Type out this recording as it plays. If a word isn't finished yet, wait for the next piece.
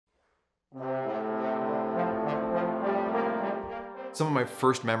Some of my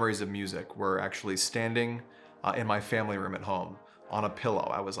first memories of music were actually standing in my family room at home on a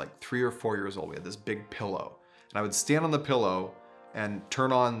pillow. I was like 3 or 4 years old. We had this big pillow. And I would stand on the pillow and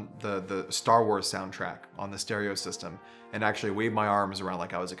turn on the Star Wars soundtrack on the stereo system and actually wave my arms around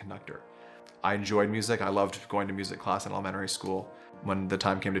like I was a conductor. I enjoyed music. I loved going to music class in elementary school. When the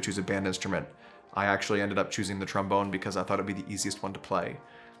time came to choose a band instrument, I actually ended up choosing the trombone because I thought it'd be the easiest one to play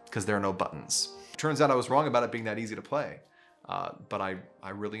because there are no buttons. Turns out I was wrong about it being that easy to play, but I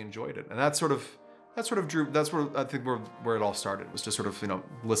really enjoyed it. And that's where I think where it all started, was just sort of,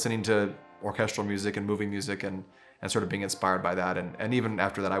 listening to orchestral music and movie music and sort of being inspired by that. And even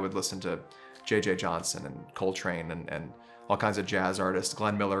after that, I would listen to J.J. Johnson and Coltrane and all kinds of jazz artists.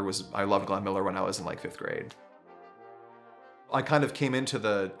 I loved Glenn Miller when I was in like 5th grade. I kind of came into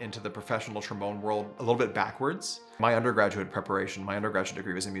the professional trombone world a little bit backwards. My undergraduate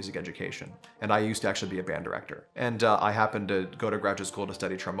degree was in music education, and I used to actually be a band director. And I happened to go to graduate school to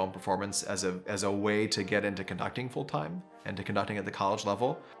study trombone performance as a way to get into conducting full-time and to conducting at the college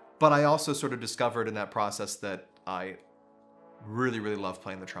level. But I also sort of discovered in that process that I really, really love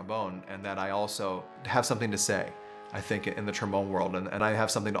playing the trombone, and that I also have something to say, I think, in the trombone world, and I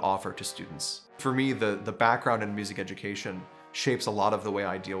have something to offer to students. For me, the background in music education shapes a lot of the way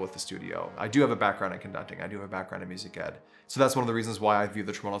I deal with the studio. I do have a background in conducting. I do have a background in music ed. So that's one of the reasons why I view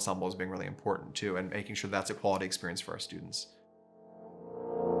the trombone ensemble as being really important too, and making sure that's a quality experience for our students.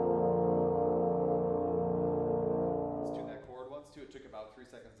 Let's tune that chord once too. It took about 3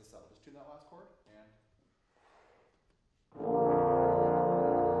 seconds to settle. Just tune that last chord and...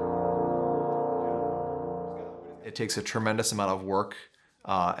 It takes a tremendous amount of work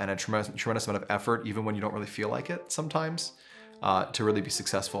and a tremendous amount of effort, even when you don't really feel like it sometimes, to really be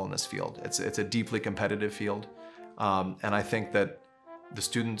successful in this field. It's a deeply competitive field, and I think that the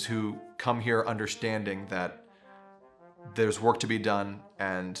students who come here understanding that there's work to be done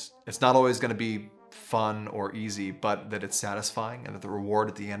and it's not always going to be fun or easy, but that it's satisfying and that the reward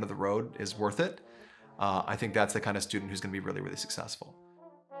at the end of the road is worth it, I think that's the kind of student who's going to be really, really successful.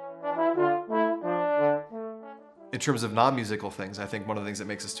 In terms of non-musical things, I think one of the things that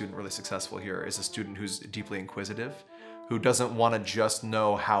makes a student really successful here is a student who's deeply inquisitive, who doesn't want to just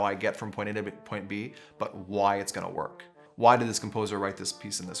know how I get from point A to point B, but why it's going to work. Why did this composer write this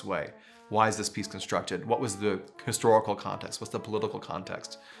piece in this way? Why is this piece constructed? What was the historical context? What's the political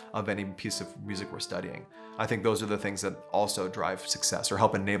context of any piece of music we're studying? I think those are the things that also drive success or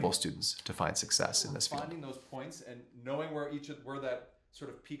help enable students to find success in this field. Finding those points and knowing where that sort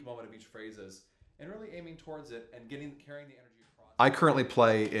of peak moment of each phrase is, and really aiming towards it and carrying the energy across. I currently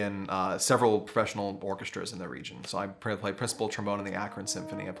play in several professional orchestras in the region. So I play principal trombone in the Akron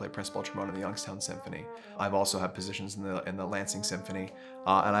Symphony. I play principal trombone in the Youngstown Symphony. I've also had positions in the Lansing Symphony,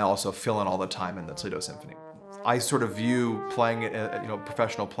 and I also fill in all the time in the Toledo Symphony. I sort of view playing,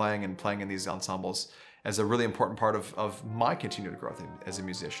 professional playing and playing in these ensembles as a really important part of my continued growth as a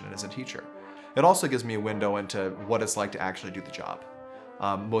musician and as a teacher. It also gives me a window into what it's like to actually do the job.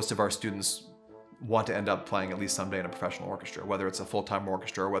 Most of our students want to end up playing at least someday in a professional orchestra, whether it's a full-time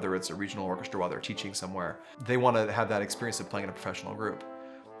orchestra or whether it's a regional orchestra while they're teaching somewhere. They want to have that experience of playing in a professional group.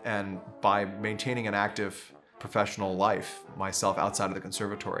 And by maintaining an active professional life myself outside of the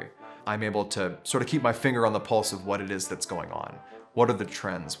conservatory, I'm able to sort of keep my finger on the pulse of what it is that's going on. What are the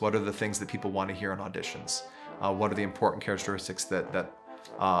trends? What are the things that people want to hear in auditions? What are the important characteristics that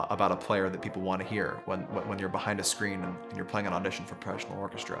about a player that people want to hear when you're behind a screen and you're playing an audition for a professional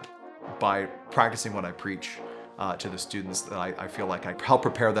orchestra? By practicing what I preach to the students, that I feel like I help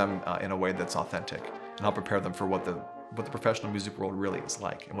prepare them in a way that's authentic and help prepare them for what the professional music world really is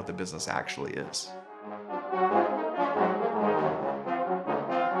like and what the business actually is.